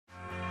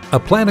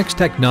Applanix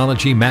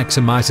technology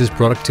maximizes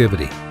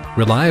productivity,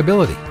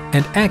 reliability,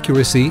 and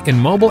accuracy in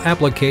mobile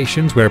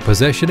applications where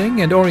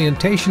positioning and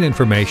orientation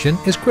information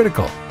is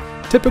critical.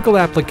 Typical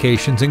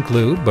applications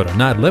include, but are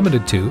not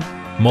limited to,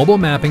 mobile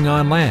mapping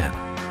on land,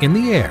 in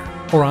the air,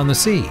 or on the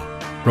sea,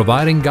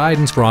 providing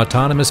guidance for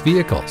autonomous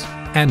vehicles,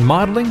 and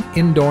modeling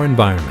indoor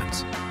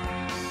environments.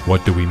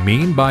 What do we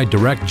mean by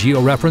direct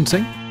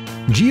georeferencing?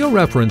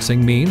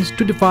 Georeferencing means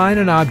to define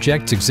an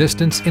object's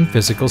existence in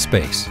physical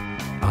space,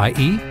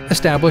 i.e.,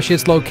 establish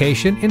its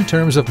location in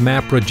terms of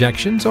map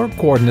projections or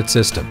coordinate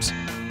systems.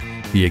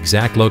 The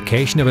exact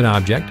location of an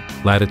object,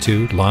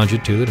 latitude,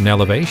 longitude, and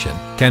elevation,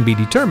 can be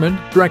determined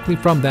directly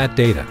from that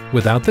data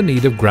without the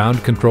need of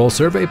ground control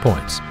survey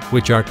points,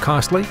 which are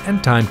costly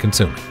and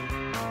time-consuming.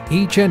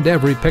 Each and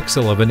every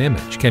pixel of an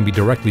image can be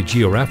directly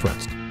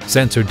georeferenced.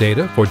 Sensor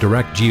data for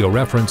direct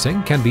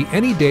georeferencing can be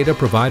any data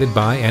provided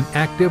by an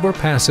active or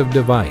passive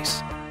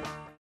device.